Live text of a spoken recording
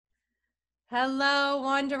Hello,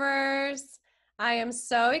 Wanderers. I am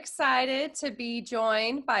so excited to be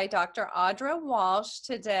joined by Dr. Audra Walsh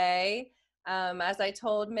today. As I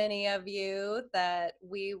told many of you that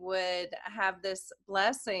we would have this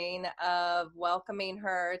blessing of welcoming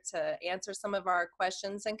her to answer some of our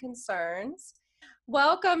questions and concerns.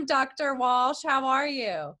 Welcome, Dr. Walsh. How are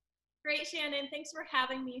you? Great, Shannon. Thanks for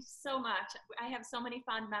having me so much. I have so many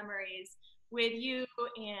fond memories with you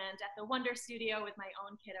and at the Wonder Studio with my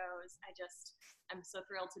own kiddos. I'm so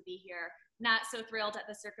thrilled to be here. Not so thrilled at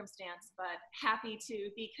the circumstance, but happy to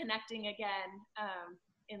be connecting again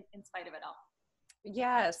in spite of it all.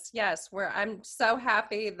 Yes, I'm so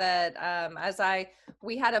happy that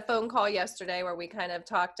we had a phone call yesterday where we kind of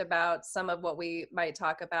talked about some of what we might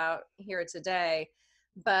talk about here today.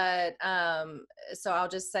 But so I'll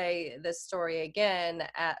just say this story again.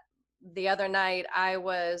 At the other night, I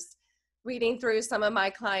was reading through some of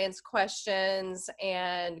my clients' questions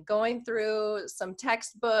and going through some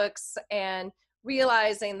textbooks and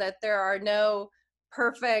realizing that there are no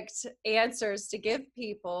perfect answers to give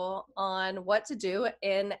people on what to do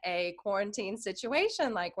in a quarantine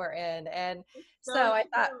situation like we're in. And so I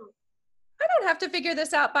thought, I don't have to figure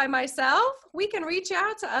this out by myself. We can reach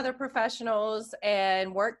out to other professionals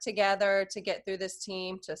and work together to get through this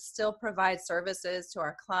team to still provide services to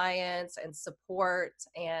our clients and support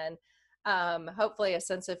and hopefully a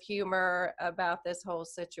sense of humor about this whole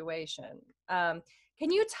situation. Can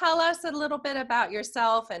you tell us a little bit about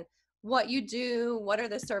yourself and what you do? What are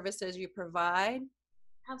the services you provide?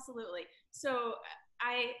 Absolutely. So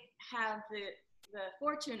I have the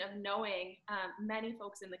fortune of knowing many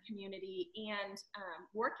folks in the community and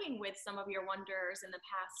working with some of your wonders in the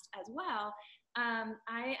past as well.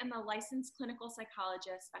 I am a licensed clinical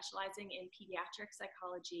psychologist specializing in pediatric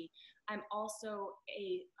psychology. I'm also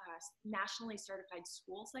a nationally certified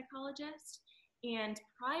school psychologist. And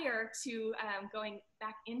prior to going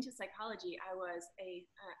back into psychology, I was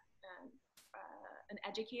an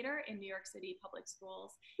educator in New York City public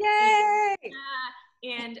schools. Yay!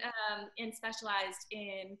 And specialized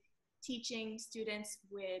in teaching students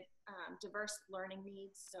with diverse learning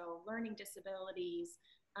needs, so learning disabilities,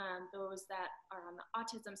 those that are on the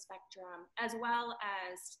autism spectrum, as well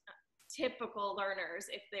as typical learners,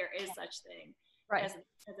 if there is such thing as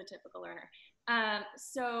a typical learner.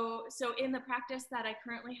 So in the practice that I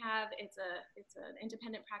currently have, it's an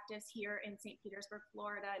independent practice here in St. Petersburg,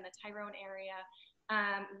 Florida, in the Tyrone area.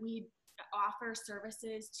 We offer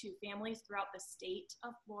services to families throughout the state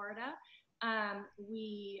of Florida.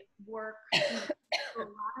 We do a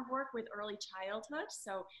lot of work with early childhood,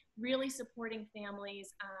 so really supporting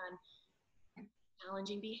families on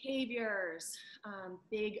challenging behaviors,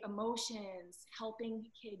 big emotions, helping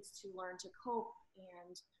kids to learn to cope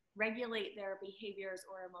and regulate their behaviors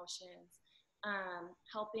or emotions,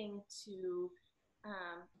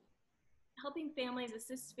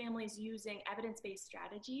 assist families using evidence-based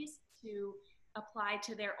strategies to apply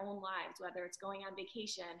to their own lives, whether it's going on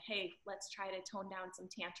vacation, hey, let's try to tone down some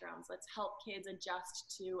tantrums, let's help kids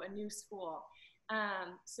adjust to a new school.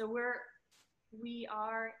 So we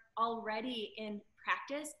are already in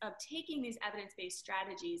practice of taking these evidence-based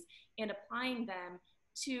strategies and applying them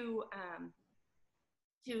to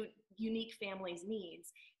unique families'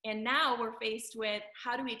 needs. And now we're faced with,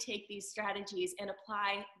 how do we take these strategies and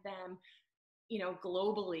apply them,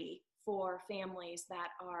 globally for families that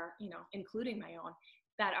are, including my own,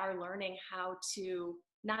 that are learning how to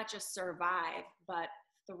not just survive, but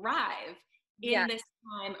thrive in this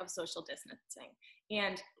time of social distancing.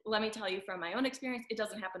 And let me tell you from my own experience, it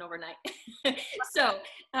doesn't happen overnight. So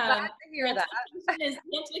glad to hear that. The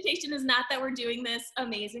expectation is not that we're doing this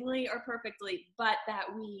amazingly or perfectly, but that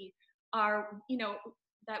we are,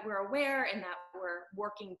 that we're aware and that we're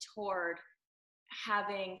working toward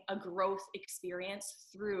having a growth experience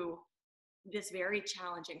through this very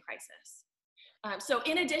challenging crisis. So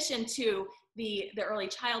in addition to the early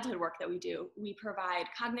childhood work that we do, we provide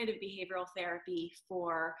cognitive behavioral therapy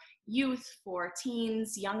for youth, for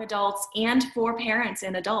teens, young adults, and for parents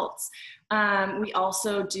and adults. We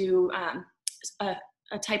also do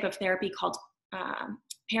a type of therapy called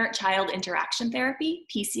parent-child interaction therapy,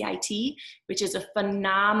 PCIT, which is a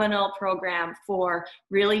phenomenal program for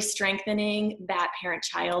really strengthening that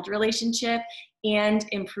parent-child relationship and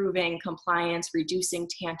improving compliance, reducing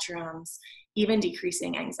tantrums, even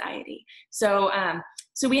decreasing anxiety. So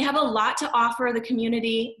we have a lot to offer the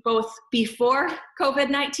community, both before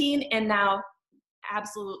COVID-19 and now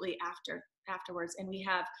absolutely afterwards. And we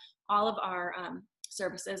have all of our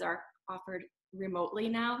services are offered remotely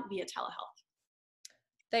now via telehealth.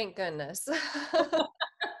 Thank goodness.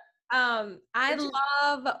 I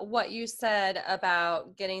love what you said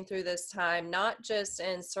about getting through this time, not just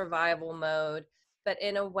in survival mode, but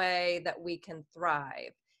in a way that we can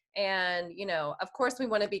thrive. And, you know, of course, we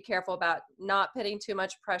want to be careful about not putting too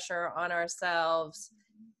much pressure on ourselves.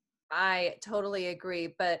 I totally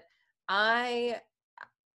agree. But I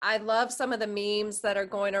I love some of the memes that are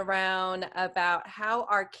going around about how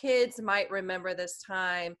our kids might remember this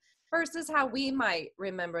time versus how we might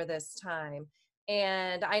remember this time.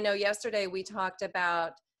 And I know yesterday we talked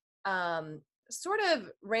about um, sort of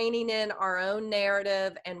reining in our own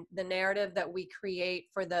narrative and the narrative that we create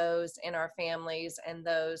for those in our families and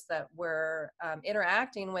those that we're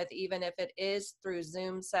interacting with, even if it is through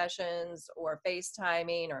Zoom sessions or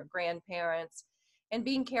FaceTiming or grandparents, and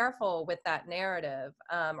being careful with that narrative,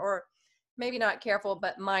 or maybe not careful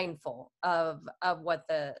but mindful of what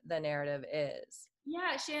the narrative is.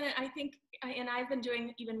 Yeah, Shannon, I think, and I've been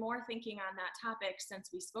doing even more thinking on that topic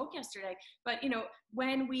since we spoke yesterday. But, you know,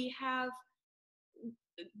 when we have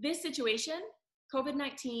this situation,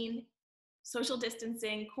 COVID-19, social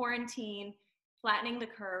distancing, quarantine, flattening the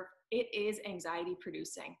curve, it is anxiety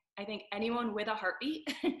producing. I think anyone with a heartbeat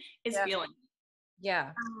is Yeah. feeling.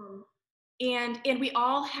 Yeah. And we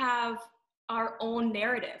all have our own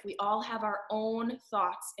narrative. We all have our own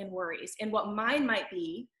thoughts and worries. And what mine might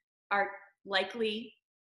be are likely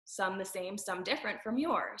some the same, some different from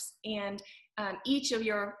yours. And each of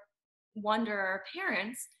your Wanderer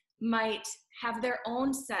parents might have their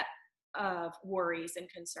own set of worries and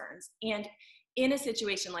concerns. And in a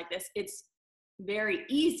situation like this, it's very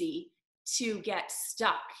easy to get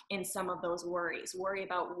stuck in some of those worries. Worry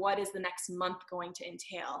about what is the next month going to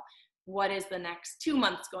entail? What is the next 2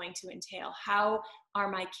 months going to entail? How are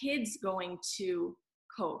my kids going to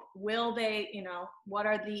cope? Will they, you know, what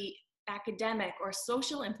are the academic or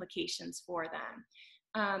social implications for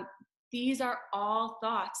them? These are all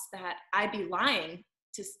thoughts that I'd be lying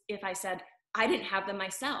to if I said I didn't have them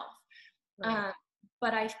myself. Right.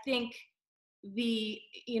 But I think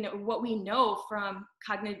what we know from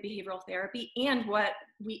cognitive behavioral therapy and what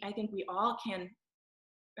I think we all can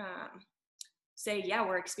say, yeah,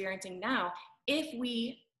 we're experiencing now, if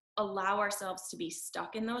we allow ourselves to be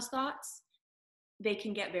stuck in those thoughts, they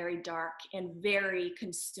can get very dark and very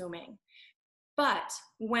consuming. But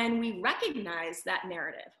when we recognize that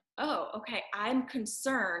narrative, oh, okay, I'm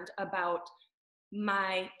concerned about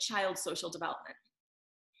my child's social development.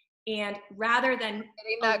 And rather than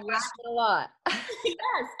Getting that question a lot. yes,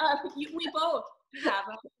 we both have,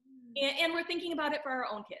 and we're thinking about it for our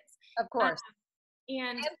own kids, Of course.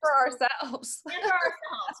 and For ourselves. and for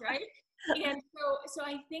ourselves, right? And so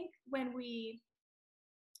I think when we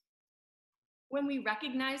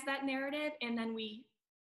recognize that narrative and then we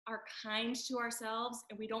are kind to ourselves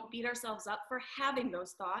and we don't beat ourselves up for having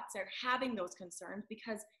those thoughts or having those concerns,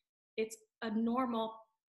 because it's a normal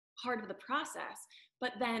part of the process.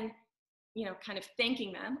 But then, you know, kind of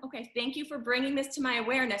thanking them, okay, thank you for bringing this to my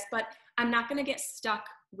awareness, but I'm not going to get stuck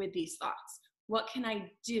with these thoughts. What can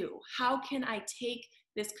I do? How can I take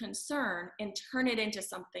this concern and turn it into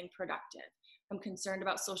something productive? I'm concerned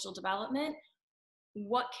about social development.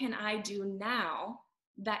 What can I do now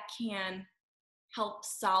that can help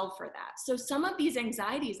solve for that? So some of these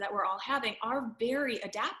anxieties that we're all having are very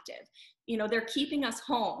adaptive. You know, they're keeping us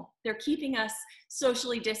home. They're keeping us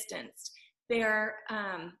socially distanced.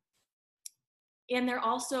 And they're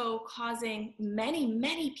also causing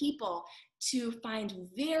many people to find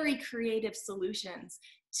very creative solutions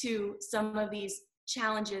to some of these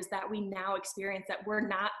challenges that we now experience that were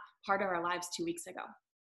not part of our lives 2 weeks ago.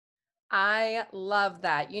 I love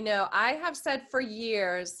that. You know, I have said for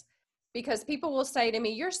years, because people will say to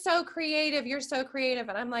me, you're so creative, you're so creative.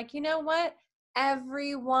 And I'm like, you know what?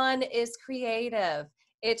 Everyone is creative.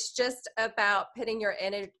 It's just about putting your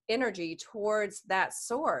energy towards that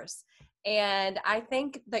source. And I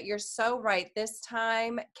think that you're so right. This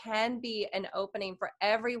time can be an opening for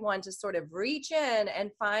everyone to sort of reach in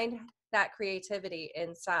and find that creativity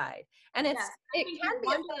inside. And Yes, I it think can the be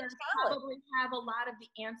a fun Wanderers challenge. probably have a lot of the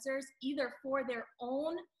answers either for their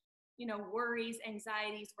own, you know, worries,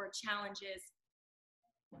 anxieties, or challenges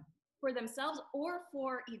for themselves or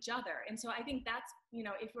for each other. And so I think that's, you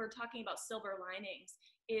know, if we're talking about silver linings,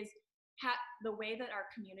 is the way that our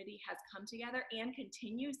community has come together and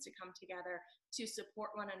continues to come together to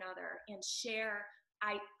support one another and share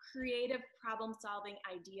creative problem solving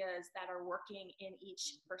ideas that are working in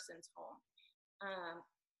each person's home.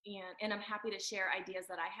 And I'm happy to share ideas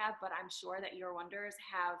that I have, but I'm sure that your Wanderers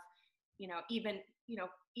have, even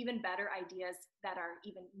better ideas that are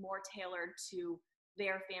even more tailored to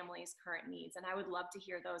their family's current needs. And I would love to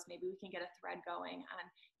hear those. Maybe we can get a thread going on,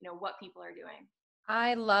 what people are doing.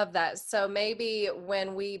 I love that. So maybe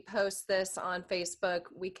when we post this on Facebook,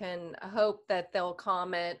 we can hope that they'll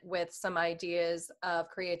comment with some ideas of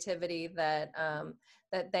creativity that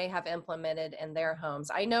that they have implemented in their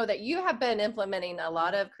homes. I know that you have been implementing a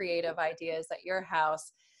lot of creative ideas at your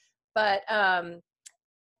house, but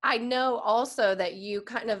I know also that you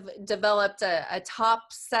kind of developed a top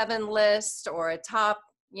 7 list or a top,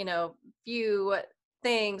 few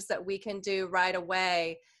things that we can do right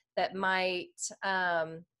away that might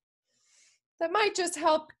um, that might just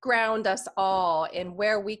help ground us all in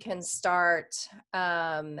where we can start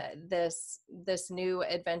this new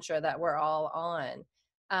adventure that we're all on.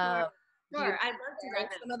 Sure, Do you sure. I'd love to share dive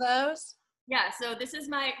in. some of those? Yeah, so this is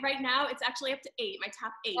my, right now it's actually up to 8, my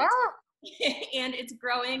top 8. Oh, And it's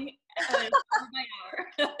growing hour by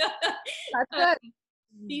hour. that's Uh, good.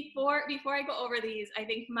 before I go over these, I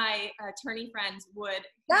think my attorney friends would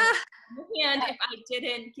kind of Ah, understand if I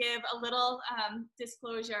didn't give a little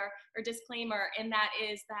disclosure or disclaimer, and that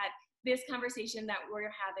is that this conversation that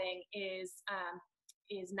we're having is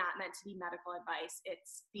not meant to be medical advice.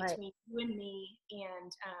 It's right. between you and me,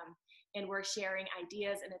 and we're sharing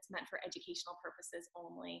ideas, and it's meant for educational purposes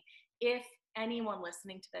only. If anyone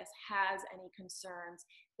listening to this has any concerns,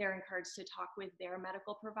 they're encouraged to talk with their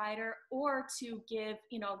medical provider or to give,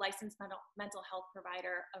 a licensed mental health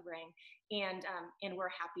provider a ring. And we're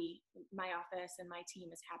happy, my office and my team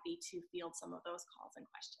is happy to field some of those calls and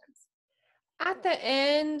questions. At the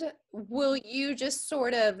end, will you just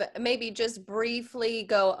sort of maybe just briefly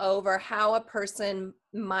go over how a person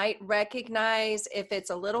might recognize if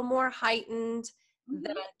it's a little more heightened than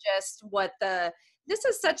Mm-hmm. just this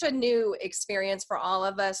is such a new experience for all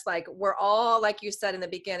of us. Like we're all, like you said in the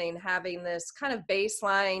beginning, having this kind of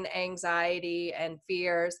baseline anxiety and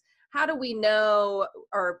fears. How do we know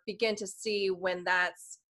or begin to see when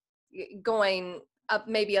that's going up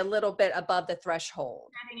maybe a little bit above the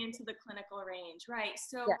threshold? Getting into the clinical range, right?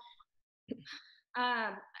 Yeah. So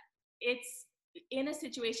um, it's in a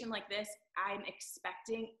situation like this, I'm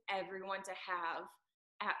expecting everyone to have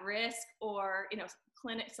at risk or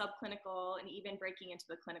subclinical and even breaking into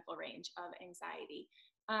the clinical range of anxiety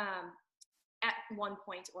at one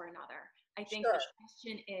point or another. I think the Sure.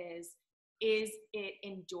 question is it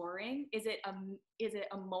enduring? Is it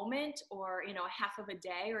a moment, or a half of a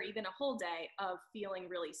day, or even a whole day of feeling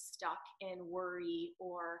really stuck in worry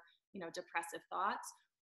or depressive thoughts?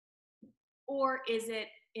 Or is it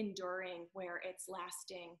enduring, where it's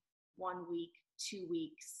lasting 1 week, 2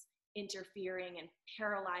 weeks, interfering and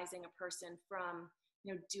paralyzing a person from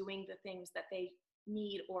doing the things that they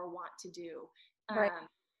need or want to do? Right.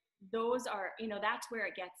 Those are, that's where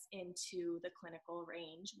it gets into the clinical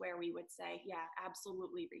range, where we would say, yeah,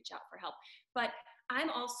 absolutely reach out for help. But I'm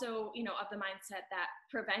also, of the mindset that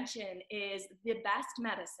prevention is the best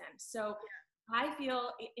medicine. So I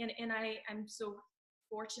feel, I'm so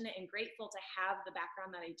fortunate and grateful to have the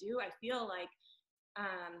background that I do. I feel like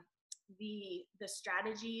the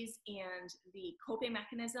strategies and the coping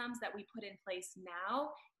mechanisms that we put in place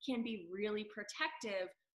now can be really protective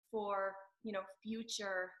for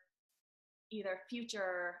future, either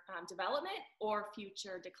future development or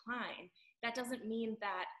future decline. That doesn't mean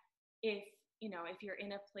that if you're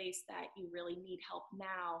in a place that you really need help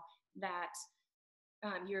now, that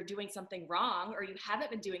you're doing something wrong or you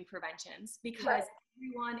haven't been doing preventions, because Right.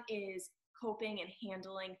 everyone is coping and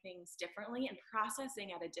handling things differently and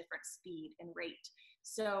processing at a different speed and rate.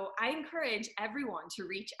 So I encourage everyone to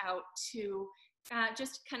reach out to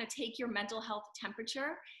just kind of take your mental health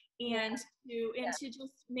temperature, Yeah. and to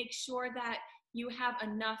just make sure that you have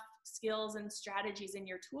enough skills and strategies in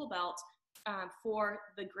your tool belt for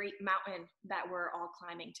the great mountain that we're all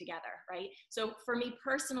climbing together, right? So for me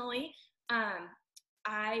personally,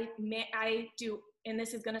 I do, and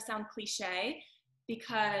this is going to sound cliche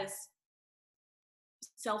because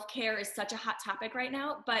self-care is such a hot topic right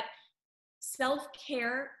now, but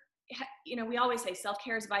self-care, we always say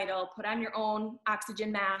self-care is vital. Put on your own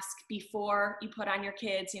oxygen mask before you put on your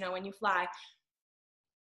kids, when you fly.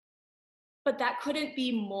 But that couldn't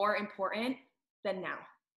be more important than now.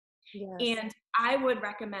 Yes. And I would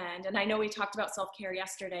recommend, and I know we talked about self-care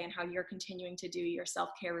yesterday and how you're continuing to do your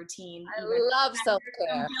self-care routine, even I love there's some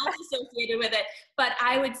self-care. guilt associated with it. But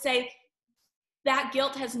I would say that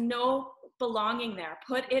guilt has no belonging there.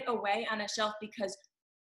 Put it away on a shelf, because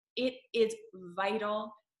it is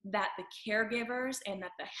vital that the caregivers and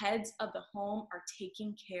that the heads of the home are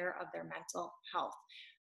taking care of their mental health.